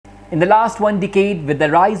In the last one decade, with the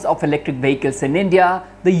rise of electric vehicles in India,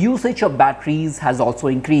 the usage of batteries has also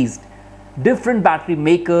increased. Different battery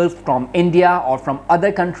makers from India or from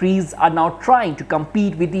other countries are now trying to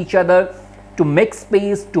compete with each other to make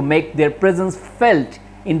space to make their presence felt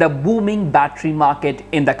in the booming battery market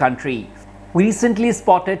in the country. We recently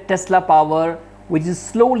spotted TeslaPower, which is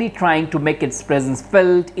slowly trying to make its presence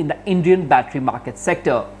felt in the Indian battery market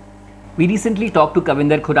sector. We recently talked to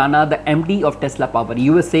Kavinder Khurana, the MD of TeslaPower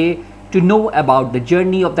USA, to know about the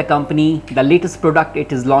journey of the company, the latest product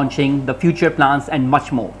it is launching, the future plans and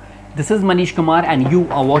much more. This is Manish Kumar and you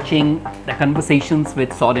are watching the Conversations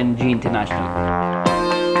with Saur Energy International.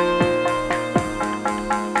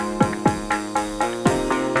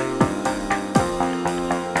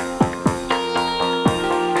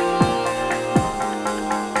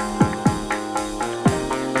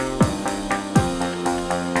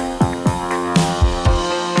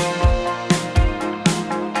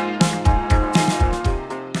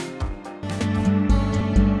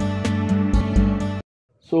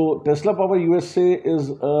 So TeslaPower USA is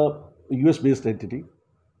a US-based entity.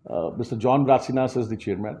 Mr. John Bracinas is the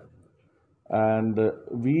chairman, and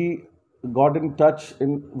we got in touch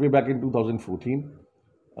way back in 2014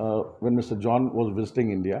 when Mr. John was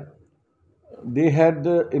visiting India. They had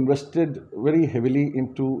invested very heavily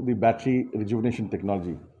into the battery rejuvenation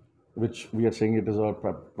technology, which we are saying it is our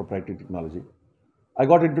proprietary technology. I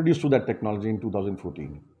got introduced to that technology in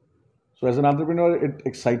 2014. So as an entrepreneur, it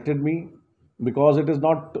excited me because it is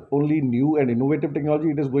not only new and innovative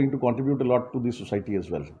technology, it is going to contribute a lot to the society as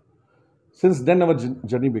well. Since then, our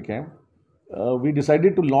journey began. We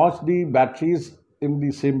decided to launch the batteries in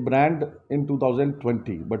the same brand in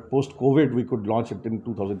 2020, but post-COVID, we could launch it in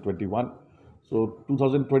 2021. So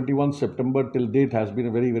 2021 September till date has been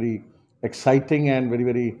a very, very exciting and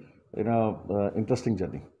very interesting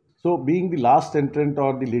journey. So being the last entrant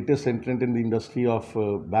or the latest entrant in the industry of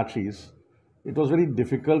batteries, it was very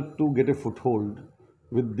difficult to get a foothold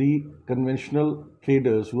with the conventional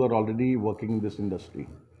traders who are already working in this industry.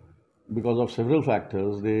 Because of several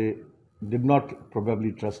factors, they did not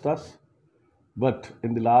probably trust us. But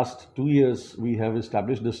in the last 2 years, we have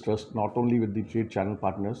established this trust not only with the trade channel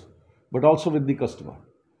partners, but also with the customer.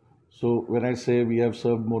 So when I say we have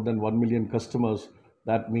served more than 1 million customers,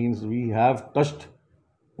 that means we have touched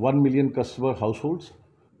 1 million customer households,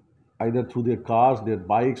 either through their cars, their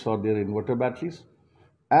bikes, or their inverter batteries.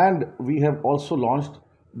 And we have also launched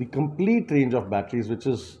the complete range of batteries, which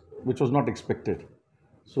was not expected.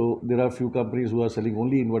 So there are few companies who are selling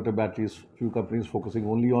only inverter batteries, few companies focusing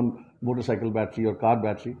only on motorcycle battery or car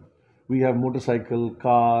battery. We have motorcycle,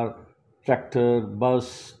 car, tractor,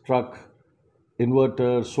 bus, truck,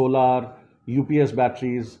 inverter, solar, UPS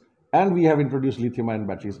batteries, and we have introduced lithium-ion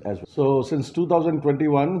batteries as well. So since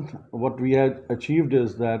 2021, what we have achieved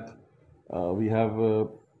is that we have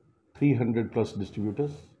 300 plus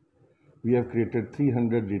distributors. We have created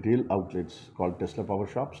 300 retail outlets called Tesla Power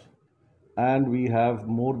Shops. And we have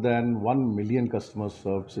more than 1 million customers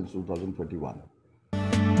served since 2021.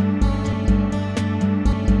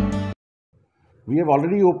 We have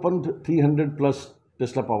already opened 300 plus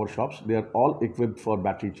Tesla Power Shops. They are all equipped for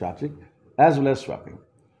battery charging as well as swapping.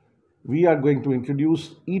 We are going to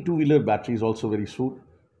introduce e-two-wheeler batteries also very soon,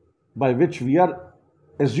 by which we are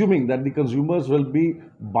assuming that the consumers will be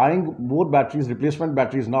buying more batteries, replacement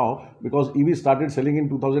batteries now, because EV started selling in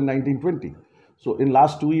 2019-20. So in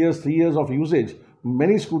last 2 years, 3 years of usage,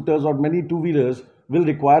 many scooters or many two-wheelers will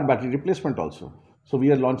require battery replacement also. So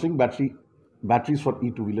we are launching batteries for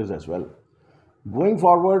e-two-wheelers as well. Going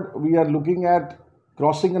forward, we are looking at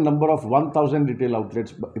crossing a number of 1,000 retail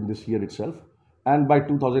outlets in this year itself. And by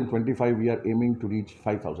 2025, we are aiming to reach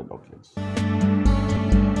 5,000 outlets.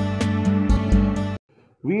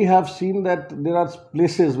 We have seen that there are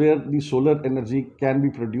places where the solar energy can be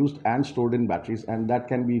produced and stored in batteries, and that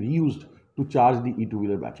can be reused to charge the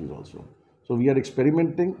e-two-wheeler batteries also. So we are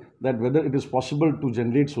experimenting that whether it is possible to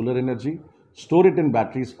generate solar energy, store it in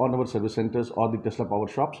batteries on our service centers or the Tesla Power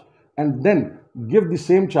Shops, and then give the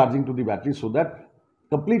same charging to the batteries so that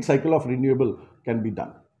complete cycle of renewable can be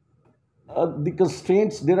done. The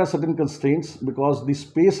constraints, there are certain constraints because the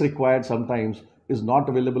space required sometimes is not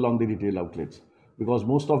available on the retail outlets, because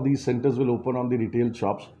most of these centers will open on the retail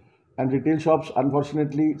shops, and retail shops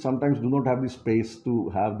unfortunately sometimes do not have the space to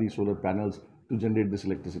have the solar panels to generate this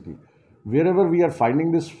electricity. Wherever we are finding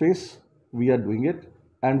this space, we are doing it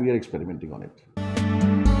and we are experimenting on it.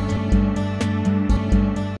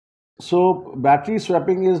 So battery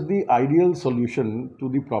swapping is the ideal solution to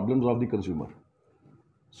the problems of the consumer.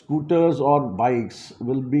 Scooters or bikes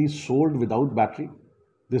will be sold without battery.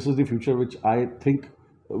 This is the future which I think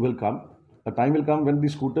will come. A time will come when the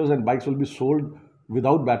scooters and bikes will be sold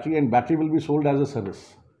without battery, and battery will be sold as a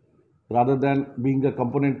service rather than being a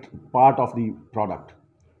component part of the product.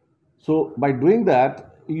 So by doing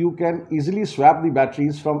that, you can easily swap the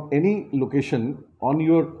batteries from any location on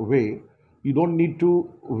your way. You don't need to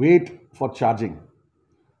wait for charging.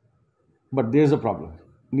 But there's a problem.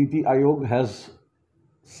 Niti Aayog has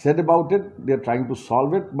said about it, they're trying to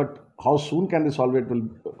solve it, but how soon can they solve it will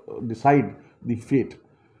decide the fate.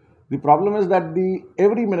 The problem is that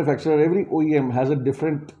every manufacturer, every OEM has a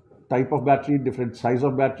different type of battery, different size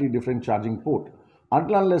of battery, different charging port.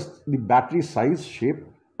 Until unless the battery size, shape,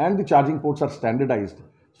 and the charging ports are standardized,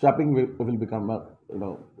 swapping will become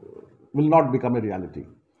will not become a reality.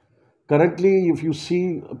 Currently, if you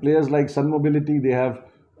see players like Sun Mobility, they have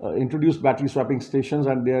introduced battery swapping stations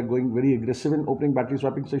and they are going very aggressive in opening battery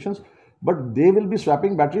swapping stations. But they will be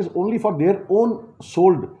swapping batteries only for their own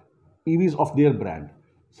sold EVs of their brand.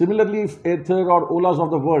 Similarly, if Ather or Olas of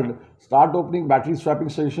the world start opening battery swapping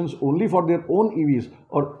stations only for their own EVs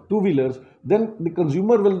or two-wheelers, then the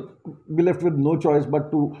consumer will be left with no choice but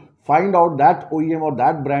to find out that OEM or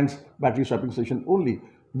that brand's battery swapping station only.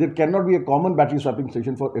 There cannot be a common battery swapping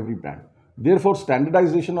station for every brand. Therefore,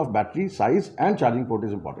 standardization of battery size and charging port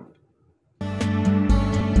is important.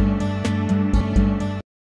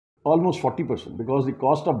 Almost 40%, because the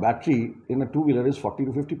cost of battery in a two-wheeler is 40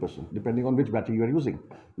 to 50%, depending on which battery you are using.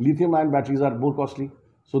 Lithium-ion batteries are more costly.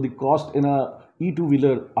 So the cost in a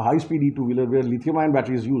E2-wheeler, a high-speed E2-wheeler where lithium-ion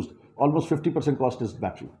battery is used, almost 50% cost is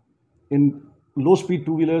battery. In low-speed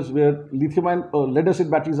two-wheelers where lithium-ion lead-acid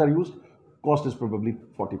batteries are used, cost is probably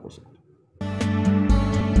 40%.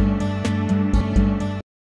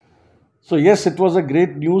 So yes, it was a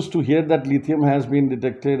great news to hear that lithium has been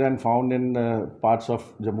detected and found in parts of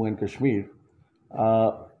Jammu and Kashmir.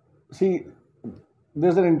 See,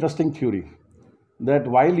 there's an interesting theory that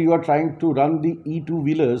while you are trying to run the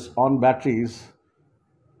E2-wheelers on batteries,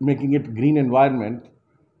 making it green environment,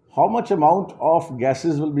 how much amount of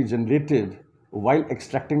gases will be generated while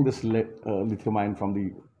extracting this lithium ion from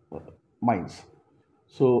the mines?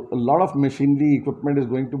 So a lot of machinery equipment is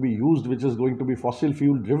going to be used, which is going to be fossil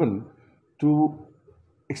fuel driven to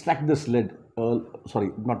extract this lithium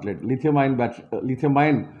ion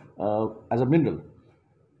as a mineral.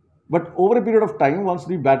 But over a period of time, once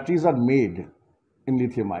the batteries are made in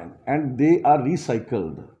lithium ion and they are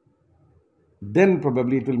recycled, then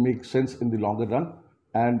probably it will make sense in the longer run,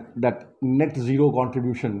 and that net zero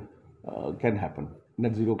contribution can happen.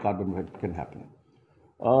 Net zero carbon can happen.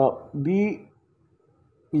 The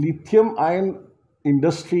lithium ion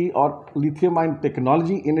industry or lithium ion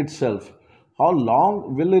technology in itself, how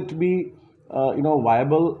long will it be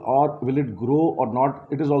viable, or will it grow or not?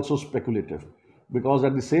 It is also speculative, because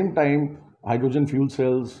at the same time hydrogen fuel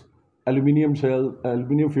cells, aluminum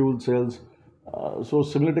fuel cells, so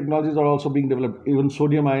similar technologies are also being developed. Even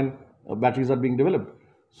sodium ion batteries are being developed.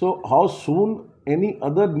 So how soon any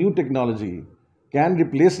other new technology can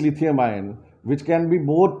replace lithium ion, which can be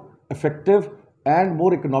more effective and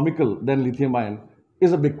more economical than lithium ion,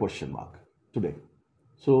 is a big question mark today.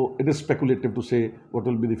 So it is speculative to say what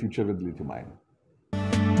will be the future with lithium ion.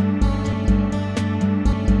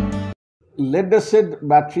 Lead acid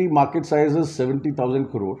battery market size is 70,000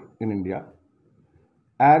 crore in India,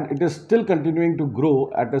 and it is still continuing to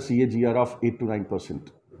grow at a CAGR of 8 to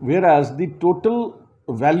 9%. Whereas the total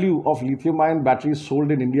value of lithium ion batteries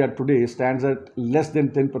sold in India today stands at less than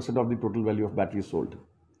 10% of the total value of batteries sold.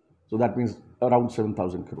 So that means around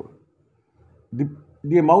 7,000 crore.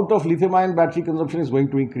 The amount of lithium ion battery consumption is going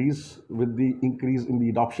to increase with the increase in the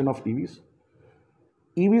adoption of EVs.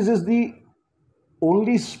 EVs is the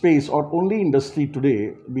only space or only industry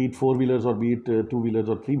today, be it four-wheelers or be it two-wheelers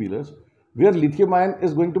or three-wheelers, where lithium ion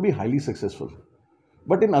is going to be highly successful.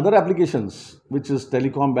 But in other applications, which is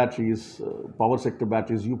telecom batteries, power sector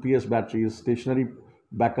batteries, UPS batteries, stationary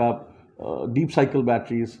backup, deep cycle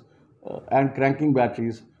batteries, and cranking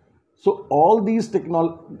batteries, so all these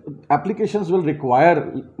applications will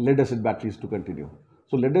require lead acid batteries to continue.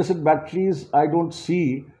 So lead acid batteries, I don't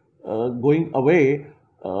see going away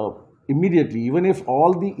immediately. Even if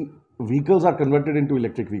all the vehicles are converted into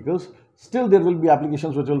electric vehicles, still there will be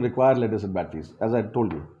applications which will require lead acid batteries, as I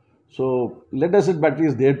told you. So lead acid battery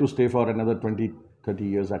is there to stay for another 20, 30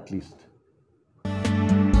 years at least.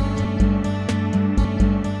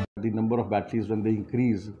 The number of batteries, when they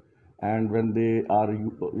increase, and when they are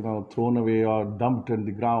thrown away or dumped in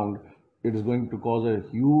the ground, it is going to cause a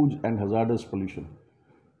huge and hazardous pollution.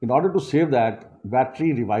 In order to save that,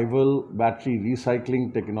 battery revival, battery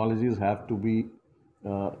recycling technologies have to be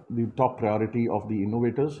the top priority of the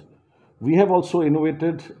innovators. We have also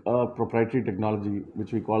innovated a proprietary technology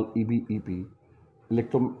which we call EBEP,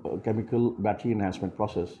 electrochemical battery enhancement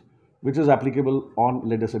process, which is applicable on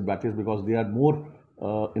lead acid batteries because they are more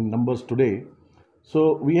in numbers today.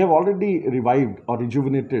 So we have already revived or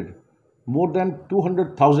rejuvenated more than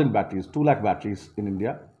 200,000 batteries, 2 lakh batteries in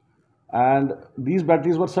India. And these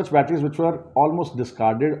batteries were such batteries which were almost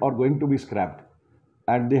discarded or going to be scrapped,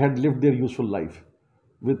 and they had lived their useful life.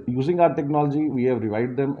 With using our technology, we have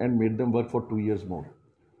revived them and made them work for 2 years more.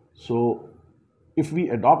 So if we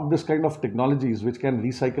adopt this kind of technologies which can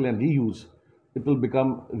recycle and reuse, it will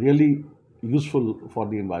become really useful for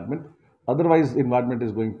the environment. Otherwise, the environment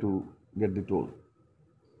is going to get the toll,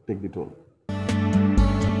 take the toll.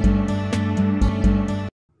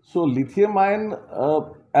 So lithium ion,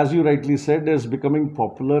 as you rightly said, is becoming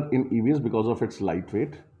popular in EVs because of its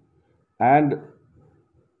lightweight and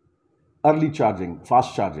early charging,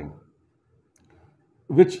 fast charging,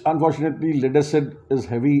 which unfortunately lead acid is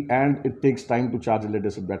heavy and it takes time to charge a lead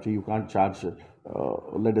acid battery. You can't charge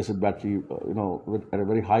lead acid battery, with at a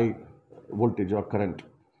very high voltage or current.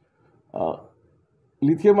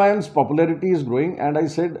 Lithium ion's popularity is growing, and I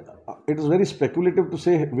said it is very speculative to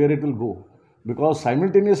say where it will go because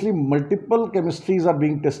simultaneously multiple chemistries are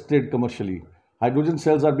being tested commercially. Hydrogen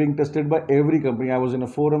cells are being tested by every company. I was in a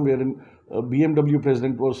forum wherein BMW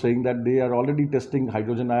president was saying that they are already testing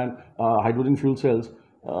hydrogen fuel cells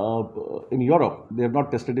in Europe. They have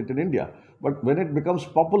not tested it in India. But when it becomes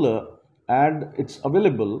popular and it's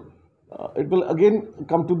available, it will again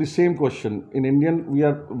come to the same question. In Indian, we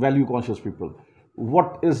are value conscious people.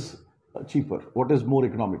 What is cheaper? What is more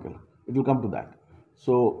economical? It will come to that.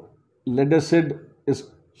 So lead acid is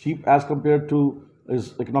cheap as compared to,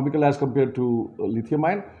 is economical as compared to lithium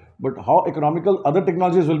ion, but how economical other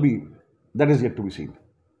technologies will be, that is yet to be seen.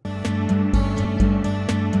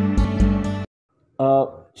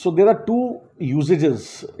 So there are two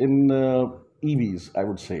usages in EVs, I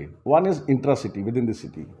would say. One is intra-city, within the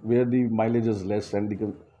city, where the mileage is less and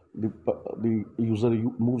the user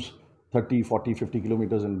moves 30, 40, 50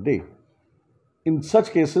 kilometers in a day. In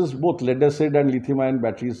such cases, both lead acid and lithium ion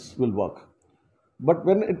batteries will work. But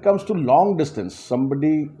when it comes to long distance,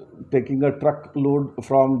 somebody taking a truckload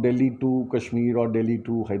from Delhi to Kashmir or Delhi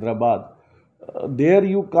to Hyderabad, there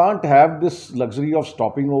you can't have this luxury of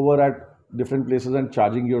stopping over at different places and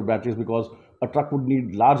charging your batteries because a truck would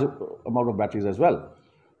need large amount of batteries as well,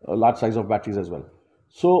 a large size of batteries as well.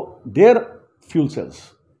 So there fuel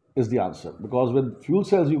cells is the answer because with fuel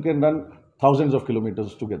cells you can run thousands of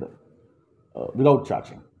kilometers together without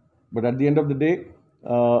charging. But at the end of the day,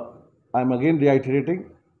 I'm again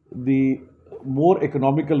reiterating the more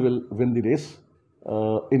economical will win the race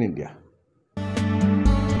in India.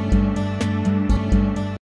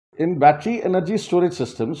 In battery energy storage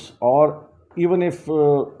systems, or even if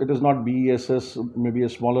it is not BESS, maybe a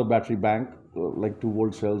smaller battery bank like 2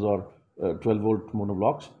 volt cells or 12 volt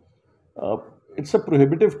monoblocks, it's a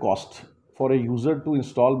prohibitive cost for a user to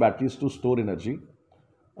install batteries to store energy.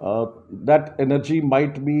 That energy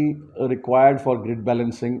might be required for grid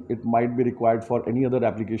balancing, it might be required for any other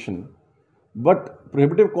application, but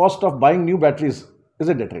prohibitive cost of buying new batteries is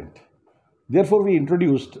a deterrent. Therefore, we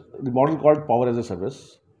introduced the model called Power as a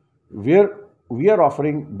Service, where we are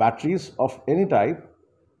offering batteries of any type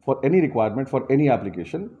for any requirement for any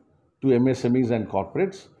application to MSMEs and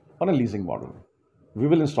corporates on a leasing model. We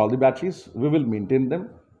will install the batteries, we will maintain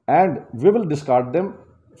them, and we will discard them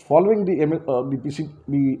following the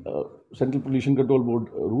PCB Central Pollution Control Board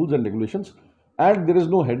rules and regulations, and there is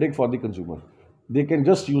no headache for the consumer. They can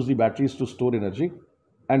just use the batteries to store energy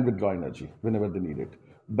and withdraw energy whenever they need it.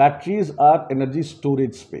 Batteries are energy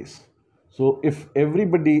storage space. So if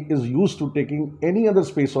everybody is used to taking any other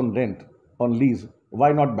space on rent, on lease,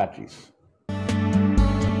 why not batteries?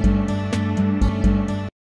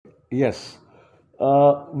 Yes.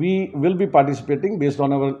 We will be participating based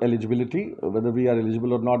on our eligibility. Whether we are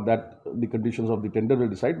eligible or not, that the conditions of the tender will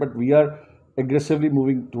decide, but we are aggressively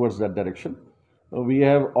moving towards that direction. We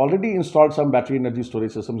have already installed some battery energy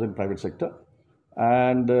storage systems in private sector,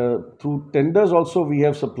 and through tenders also we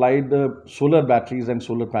have supplied solar batteries and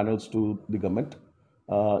solar panels to the government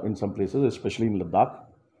in some places, especially in Ladakh.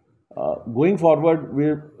 Going forward,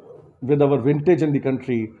 with our vintage in the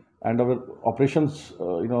country and our operations,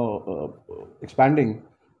 expanding,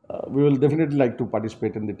 we will definitely like to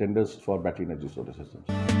participate in the tenders for battery energy storage systems.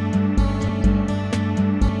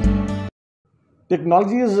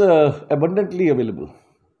 Technology is abundantly available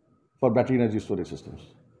for battery energy storage systems.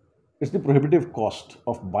 It's the prohibitive cost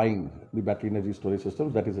of buying the battery energy storage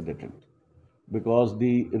systems that is a deterrent, because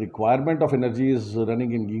the requirement of energy is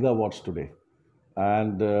running in gigawatts today.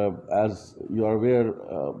 And as you are aware,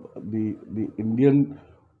 the Indian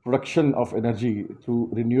production of energy through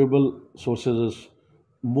renewable sources is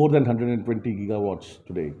more than 120 gigawatts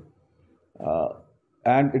today. Uh,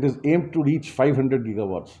 and it is aimed to reach 500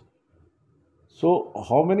 gigawatts. So,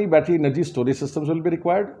 how many battery energy storage systems will be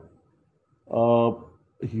required? A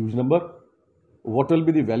huge number. What will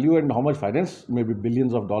be the value and how much finance? Maybe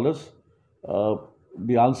billions of dollars. Uh,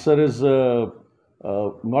 the answer is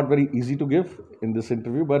not very easy to give in this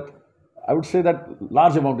interview, but I would say that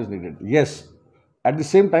large amount is needed. Yes. At the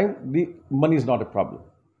same time, the money is not a problem.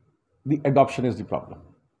 The adoption is the problem.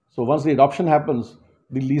 So once the adoption happens,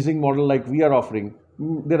 the leasing model like we are offering,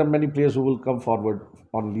 there are many players who will come forward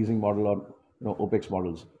on leasing model or OPEX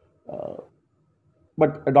models. Uh,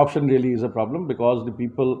 but adoption really is a problem because the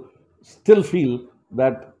people still feel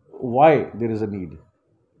that why there is a need.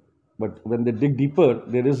 But when they dig deeper,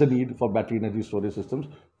 there is a need for battery energy storage systems,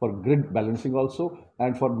 for grid balancing also,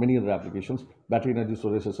 and for many other applications. Battery energy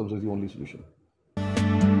storage systems is the only solution.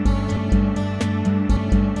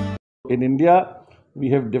 In India, we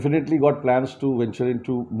have definitely got plans to venture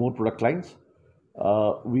into more product lines.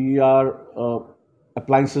 We are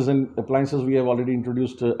appliances and appliances. We have already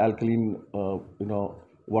introduced alkaline,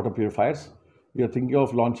 water purifiers. We are thinking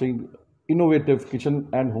of launching innovative kitchen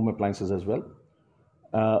and home appliances as well.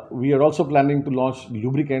 We are also planning to launch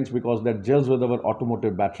lubricants because that gels with our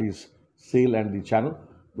automotive batteries, sale and the channel,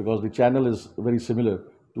 because the channel is very similar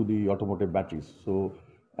to the automotive batteries. So,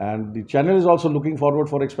 and the channel is also looking forward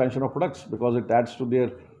for expansion of products because it adds to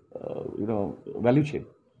their, value chain.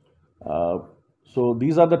 So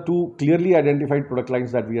these are the two clearly identified product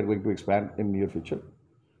lines that we are going to expand in near future.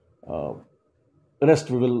 Rest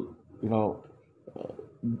we will,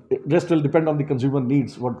 rest will depend on the consumer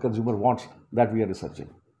needs, what consumer wants, that we are researching.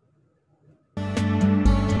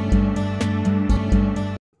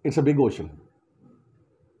 It's a big ocean.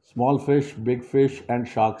 Small fish, big fish, and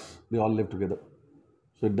sharks, they all live together.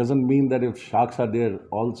 So it doesn't mean that if sharks are there,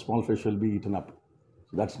 all small fish will be eaten up.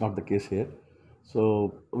 So that's not the case here.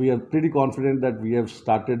 So we are pretty confident that we have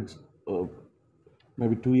started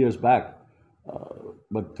maybe 2 years back,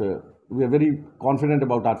 but we are very confident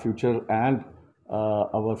about our future and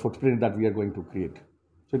our footprint that we are going to create.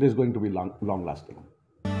 So it is going to be long lasting.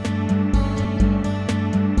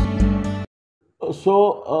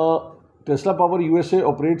 TeslaPower USA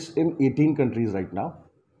operates in 18 countries right now,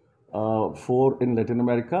 4 in Latin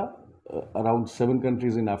America, around 7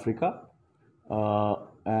 countries in Africa,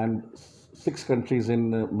 and 6 countries in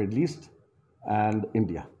Middle East and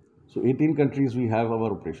India. So 18 countries we have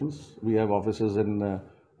our operations. We have offices in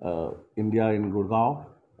India, in Gurgaon,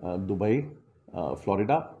 Dubai,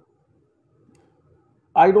 Florida.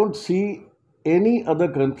 I don't see any other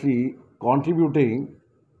country contributing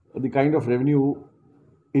the kind of revenue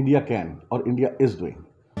India can or India is doing.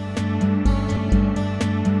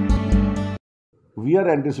 We are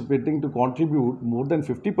anticipating to contribute more than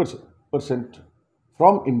 50%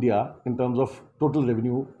 from India in terms of total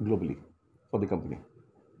revenue globally for the company.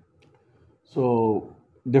 So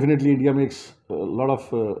definitely India makes a lot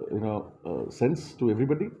of sense to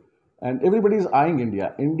everybody, and everybody is eyeing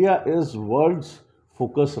India. India is world's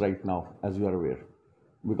focus right now, as you are aware,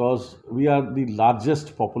 because we are the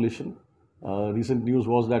largest population. Recent news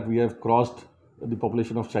was that we have crossed the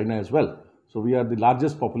population of China as well. So we are the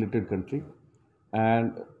largest populated country,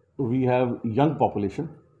 and we have young population,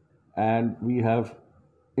 and we have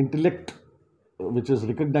intellect which is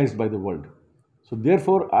recognized by the world. So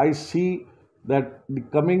therefore, I see that the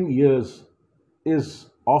coming years is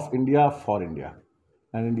of India for India,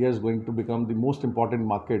 and India is going to become the most important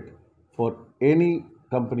market for any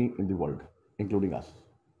company in the world, including us.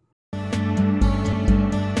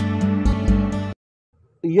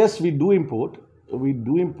 Yes, we do import. We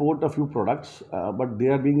do import a few products, but they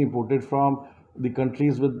are being imported from the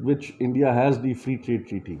countries with which India has the free trade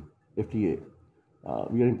treaty, FTA.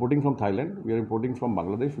 We are importing from Thailand, we are importing from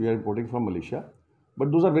Bangladesh, we are importing from Malaysia,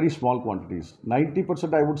 but those are very small quantities.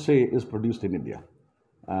 90% I would say is produced in India.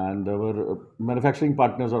 And our manufacturing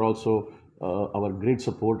partners are also our great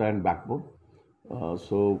support and backbone.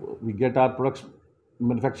 So we get our products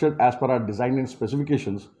manufactured as per our design and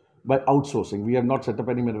specifications by outsourcing. We have not set up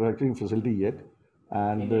any manufacturing facility yet,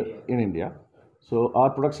 and in India. So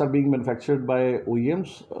our products are being manufactured by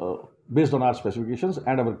OEMs based on our specifications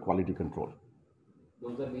and our quality control.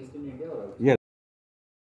 Those are based in India or outside? Yes.